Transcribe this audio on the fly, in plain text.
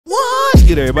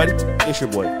good, everybody? It's your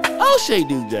boy, O'Shea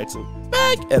Duke Jackson,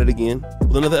 back at it again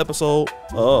with another episode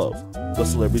of The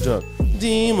Celebrity Junk.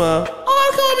 Dima,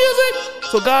 hardcore music.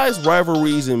 So guys,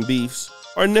 rivalries and beefs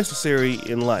are necessary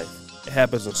in life. It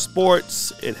happens in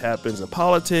sports, it happens in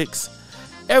politics.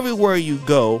 Everywhere you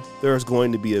go, there's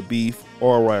going to be a beef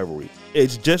or a rivalry.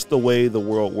 It's just the way the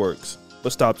world works.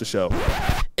 But stop the show.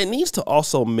 It needs to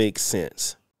also make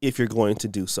sense if you're going to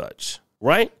do such,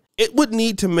 right? It would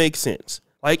need to make sense.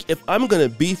 Like if I'm going to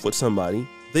beef with somebody,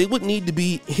 they would need to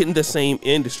be in the same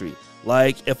industry.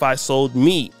 Like if I sold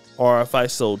meat or if I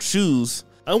sold shoes,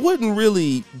 I wouldn't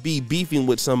really be beefing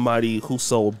with somebody who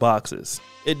sold boxes.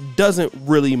 It doesn't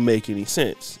really make any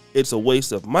sense. It's a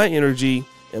waste of my energy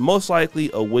and most likely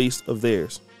a waste of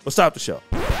theirs. But stop the show.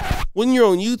 When you're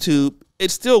on YouTube, it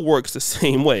still works the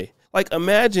same way. Like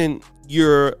imagine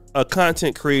you're a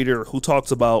content creator who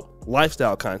talks about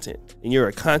lifestyle content and you're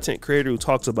a content creator who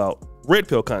talks about red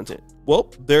pill content.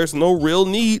 Well, there's no real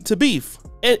need to beef.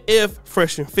 And if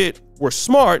Fresh and Fit were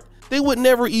smart, they would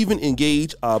never even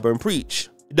engage Abba and Preach.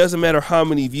 It doesn't matter how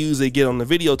many views they get on the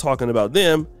video talking about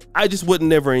them. I just would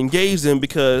never engage them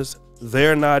because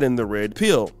they're not in the red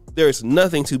pill. There's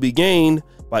nothing to be gained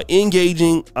by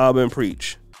engaging Abba and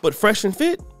Preach. But Fresh and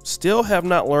Fit still have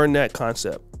not learned that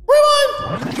concept.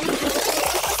 Rewind!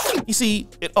 You see,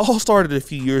 it all started a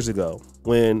few years ago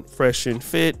when Fresh and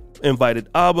Fit invited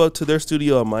Abba to their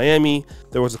studio in Miami.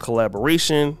 There was a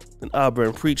collaboration, and Abba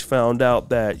and Preach found out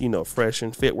that, Fresh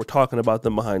and Fit were talking about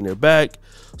them behind their back.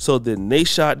 So then they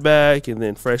shot back, and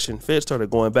then Fresh and Fit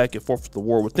started going back and forth with the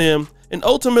war with them. And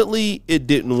ultimately, it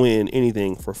didn't win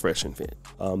anything for Fresh and Fit.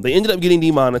 They ended up getting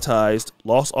demonetized,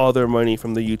 lost all their money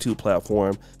from the YouTube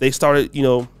platform. They started,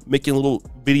 making little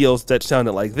videos that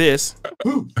sounded like this.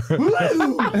 Yo,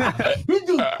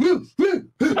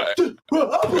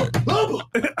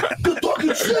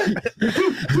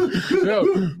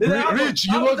 Rich,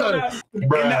 you look at it. In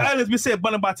the islands, we say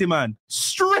Bonabati man.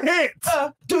 Straight.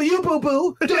 Do you boo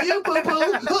boo? Do you boo boo?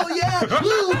 Oh yeah.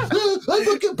 I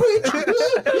fucking preach.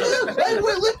 And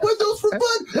we're lip windows for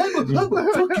fun. I'm a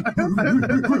fucking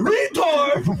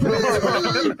retard.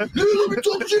 Let me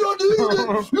talk shit on the internet.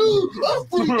 I'll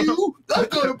free you. I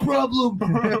got a problem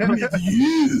with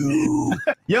you.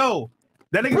 Yo,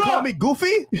 that nigga call me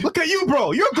goofy? Look at you,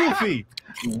 bro. You're goofy.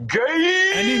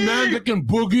 Gay. Any man that can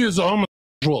boogie is a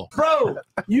homosexual. Bro,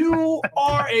 you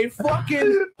are a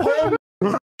fucking home.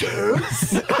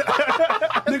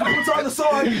 Nigga puts on the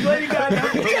song, Lady Gaga.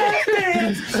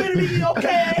 Dance, gonna be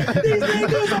okay. These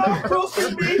niggas are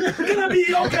roasting me, gonna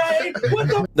be okay. What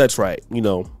the? That's right.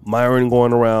 Myron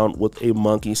going around with a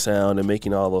monkey sound and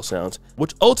making all those sounds,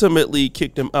 which ultimately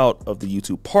kicked him out of the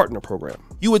YouTube partner program.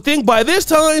 You would think by this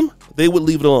time they would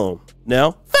leave it alone.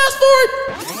 Now, fast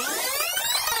forward.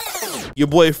 Your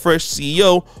boy Fresh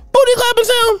CEO, booty clapping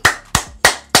sound.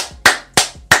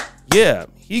 Yeah,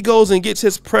 he goes and gets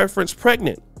his preference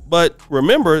pregnant. But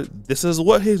remember, this is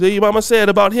what his baby mama said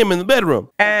about him in the bedroom.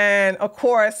 And of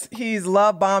course, he's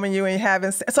love bombing you and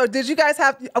having. So did you guys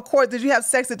have? Of course, did you have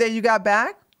sex the day you got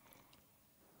back?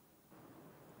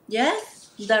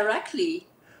 Yes, directly.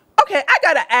 Okay, I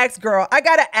gotta ask, girl. I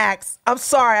gotta ask. I'm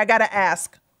sorry, I gotta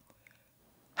ask.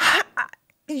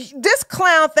 This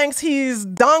clown thinks he's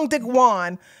Dong Dick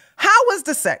Wan. How was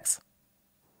the sex?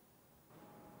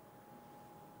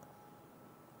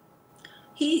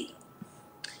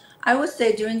 I would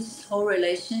say during this whole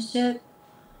relationship,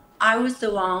 I was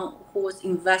the one who was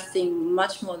investing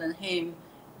much more than him.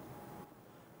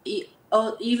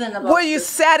 Even about. Were you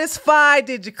satisfied?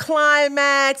 Did you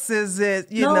climax? Is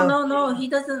it No. He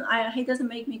doesn't. He doesn't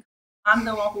make me. I'm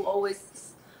the one who always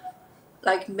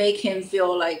make him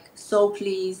feel like so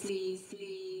please.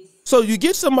 So you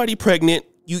get somebody pregnant,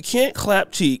 you can't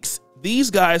clap cheeks.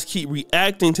 These guys keep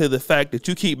reacting to the fact that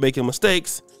you keep making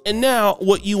mistakes. And now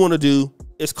what you want to do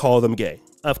is call them gay.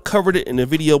 I've covered it in a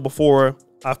video before.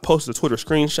 I've posted a Twitter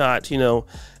screenshot,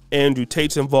 Andrew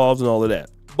Tate's involved and all of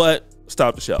that. But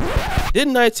stop the show.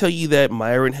 Didn't I tell you that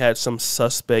Myron had some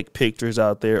suspect pictures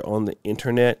out there on the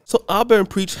internet? So Abba and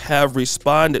Preach have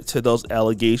responded to those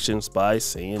allegations by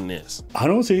saying this. I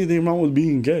don't see anything wrong with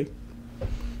being gay.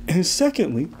 And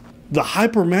secondly, the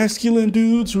hyper masculine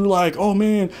dudes who are like, oh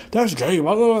man, that's gay,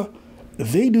 blah, blah, blah.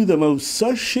 They do the most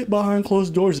sus shit behind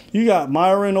closed doors. You got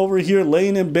Myron over here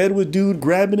laying in bed with dude,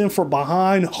 grabbing him from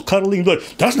behind, cuddling,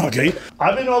 like, that's not gay.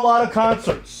 I've been to a lot of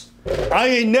concerts. I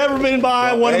ain't never been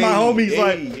behind one of my homies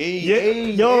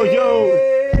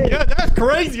yeah, that's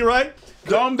crazy, right?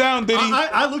 Calm down, Diddy.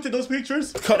 I looked at those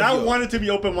pictures and I wanted to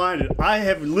be open-minded. I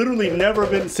have literally never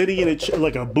been sitting in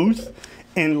a booth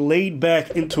and laid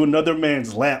back into another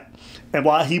man's lap, and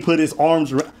while he put his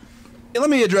arms around. Let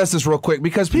me address this real quick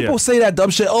because people Yeah. say that dumb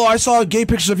shit. Oh, I saw gay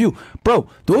pictures of you. Bro,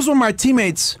 those were my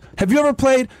teammates. Have you ever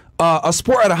played a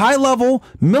sport at a high level,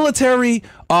 military,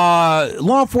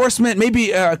 law enforcement,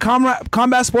 maybe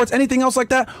combat sports, anything else like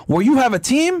that, where you have a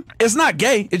team? It's not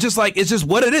gay. It's just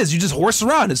what it is. You just horse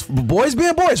around. It's boys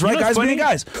being boys, right? Guys being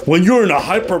guys. When you're in a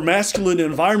hyper masculine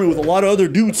environment with a lot of other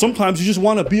dudes, sometimes you just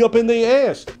want to be up in their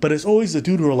ass. But it's always the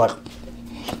dude who are like,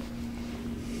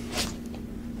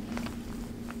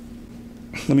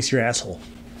 let me see your asshole.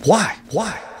 Why?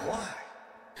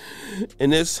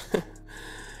 In this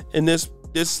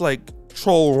like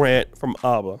troll rant from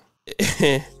Abba,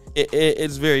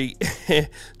 it's very.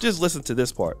 Just listen to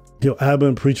this part. Yo, Abba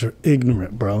and Preach are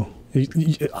ignorant, bro.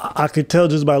 I could tell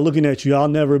just by looking at you, y'all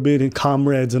never been in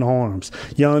comrades in arms.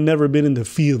 Y'all never been in the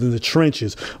field, in the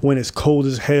trenches, when it's cold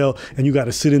as hell and you got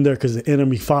to sit in there because the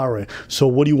enemy firing. So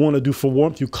what do you want to do for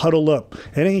warmth? You cuddle up.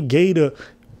 It ain't gay to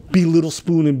be little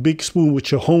spoon and big spoon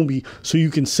with your homie so you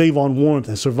can save on warmth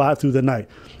and survive through the night.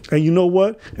 And you know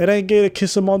what? It ain't gay to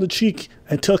kiss him on the cheek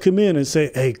and tuck him in and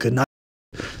say, hey, good night.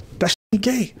 That's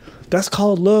gay. That's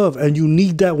called love, and you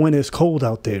need that when it's cold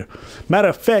out there. Matter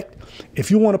of fact,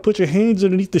 if you want to put your hands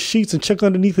underneath the sheets and check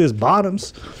underneath his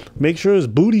bottoms, make sure his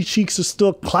booty cheeks are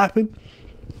still clapping.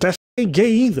 That's ain't gay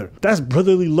either. That's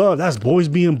brotherly love. That's boys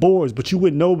being boys, but you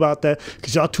wouldn't know about that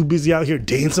because y'all too busy out here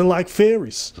dancing like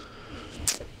fairies.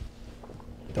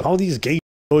 All these gay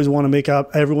always want to make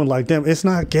out everyone like them. It's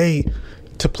not gay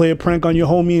to play a prank on your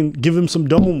homie and give him some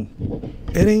dome.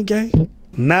 It ain't gay.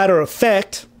 Matter of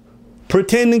fact,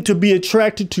 pretending to be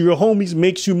attracted to your homies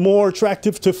makes you more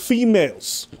attractive to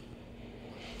females.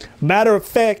 Matter of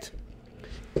fact,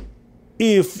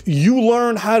 if you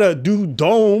learn how to do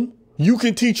dome, you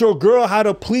can teach your girl how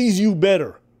to please you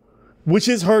better, which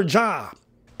is her job.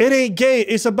 It ain't gay.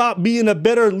 It's about being a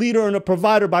better leader and a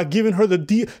provider by giving her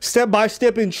the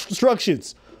step-by-step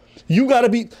instructions. You gotta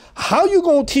be, how you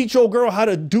gonna teach your girl how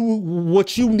to do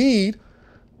what you need,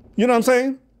 you know what I'm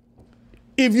saying,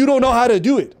 if you don't know how to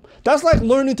do it? That's like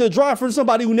learning to drive from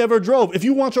somebody who never drove. If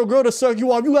you want your girl to suck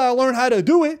you off, you gotta learn how to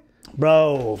do it.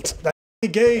 Bro, that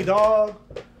ain't gay, dog.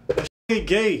 That ain't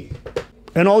gay.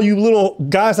 And all you little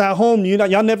guys at home,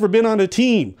 y'all never been on a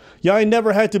team. Y'all ain't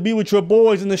never had to be with your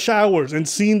boys in the showers and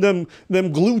seen them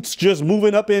glutes just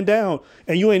moving up and down.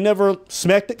 And you ain't never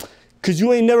smacked it because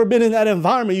you ain't never been in that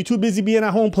environment. You too busy being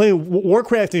at home playing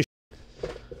Warcraft and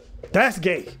shit. That's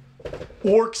gay.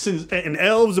 Orcs and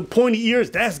elves and pointy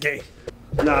ears, that's gay.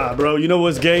 Nah, bro, you know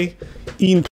what's gay?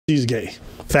 Eating is gay.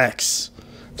 Facts.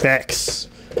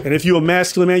 And if you're a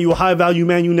masculine man, you a high value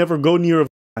man, you never go near a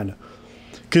vagina.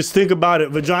 Because think about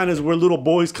it, vaginas where little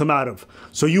boys come out of.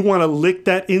 So you want to lick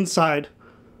that inside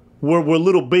where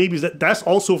little babies, that's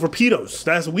also for pedos.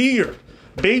 That's weird.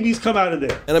 Babies come out of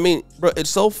there. And I mean, bro, it's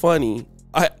so funny.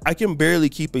 I can barely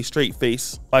keep a straight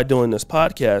face by doing this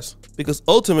podcast because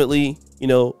ultimately, you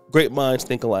know, great minds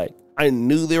think alike. I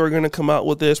knew they were going to come out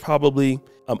with this probably.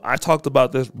 I talked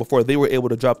about this before they were able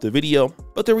to drop the video.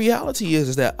 But the reality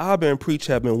is that Abba and Preach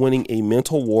have been winning a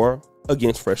mental war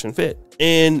against Fresh and Fit.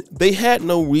 And they had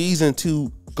no reason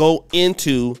to go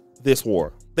into this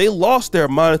war. They lost their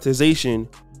monetization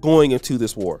going into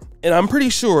this war. And I'm pretty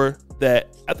sure that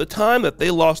at the time that they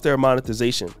lost their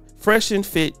monetization, Fresh and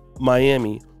Fit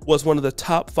Miami was one of the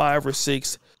top 5 or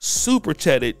 6 super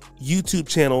chatted YouTube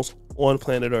channels on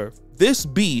planet Earth. This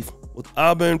beef with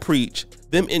Abba and Preach,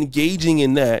 them engaging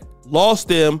in that, lost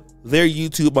them their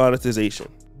YouTube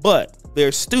monetization. But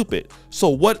they're stupid. So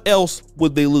what else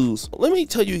would they lose? Let me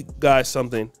tell you guys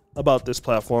something about this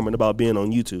platform and about being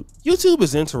on YouTube. YouTube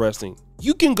is interesting.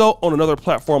 You can go on another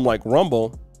platform like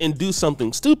Rumble and do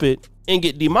something stupid and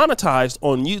get demonetized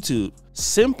on YouTube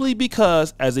simply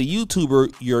because as a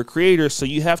YouTuber, you're a creator, so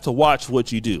you have to watch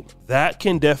what you do. That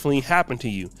can definitely happen to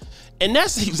you. And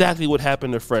that's exactly what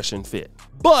happened to Fresh and Fit.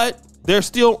 But they're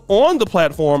still on the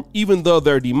platform even though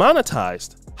they're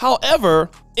demonetized. However,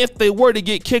 if they were to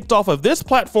get kicked off of this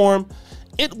platform,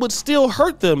 it would still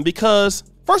hurt them because,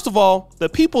 first of all, the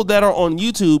people that are on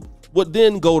YouTube would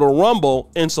then go to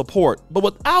Rumble and support. But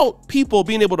without people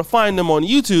being able to find them on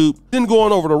YouTube, then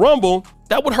going over to Rumble,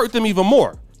 that would hurt them even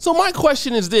more. So my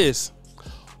question is this: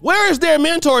 where is their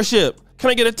mentorship? Can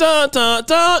I get a dun dun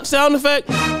dun sound effect?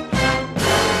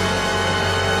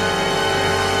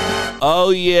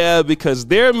 Oh yeah, because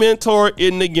their mentor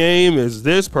in the game is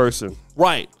this person.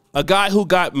 Right. A guy who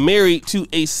got married to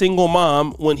a single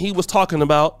mom when he was talking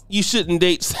about you shouldn't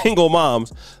date single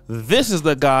moms. This is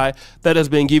the guy that has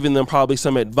been giving them probably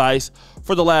some advice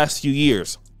for the last few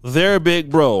years. Their big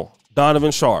bro,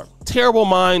 Donovan Sharp. Terrible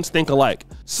minds think alike.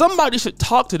 Somebody should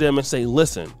talk to them and say,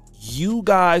 listen, you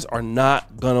guys are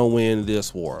not gonna win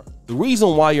this war. The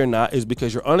reason why you're not is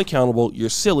because you're unaccountable, you're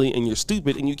silly, and you're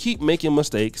stupid, and you keep making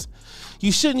mistakes.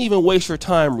 You shouldn't even waste your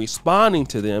time responding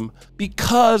to them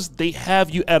because they have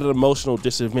you at an emotional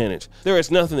disadvantage. There is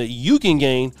nothing that you can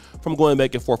gain from going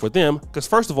back and forth with them because,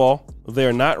 first of all,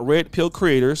 they're not red pill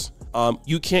creators.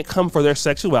 You can't come for their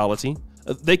sexuality.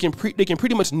 They can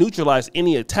pretty much neutralize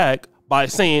any attack by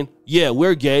saying, yeah,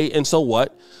 we're gay, and so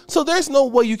what? So there's no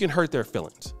way you can hurt their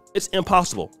feelings. It's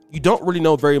impossible. You don't really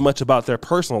know very much about their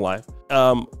personal life.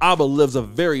 Abba lives a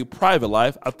very private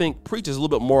life. I think Preach is a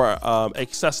little bit more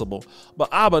accessible, but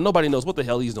Abba, nobody knows what the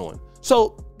hell he's doing.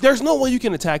 So there's no way you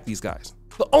can attack these guys.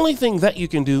 The only thing that you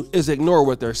can do is ignore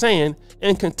what they're saying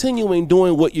and continuing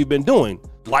doing what you've been doing,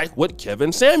 like what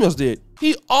Kevin Samuels did.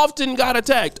 He often got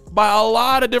attacked by a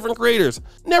lot of different creators.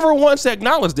 Never once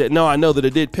acknowledged it. Now, I know that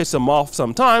it did piss him off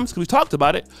sometimes because we talked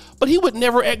about it, but he would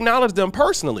never acknowledge them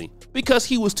personally because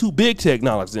he was too big to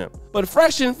acknowledge them. But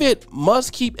Fresh and Fit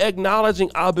must keep acknowledging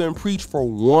Abba and Preach for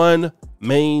one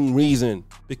main reason,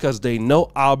 because they know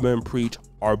Abba and Preach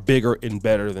are bigger and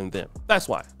better than them. That's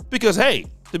why. Because, hey,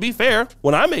 to be fair,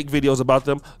 when I make videos about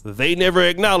them, they never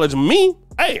acknowledge me.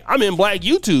 Hey, I'm in Black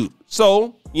YouTube.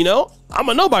 So, you know, I'm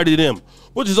a nobody to them,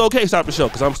 which is okay. Stop the show,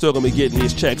 because I'm still going to be getting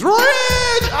these checks. Rich!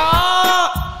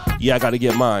 Yeah, I got to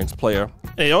get mines, player.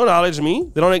 They don't acknowledge me.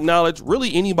 They don't acknowledge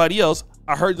really anybody else.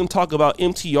 I heard them talk about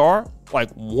MTR like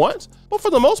once, but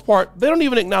for the most part, they don't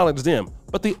even acknowledge them.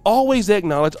 But they always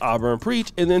acknowledge Abba and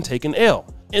Preach and then take an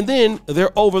L. And then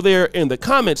they're over there in the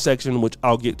comment section, which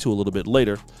I'll get to a little bit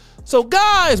later. So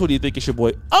guys, what do you think? It's your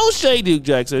boy O'Shea Duke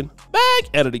Jackson back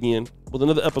at it again with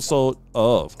another episode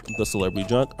of The Celebrity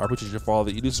Junk. I appreciate you for all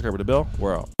that you do. Subscribe to the bell.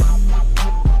 We're out.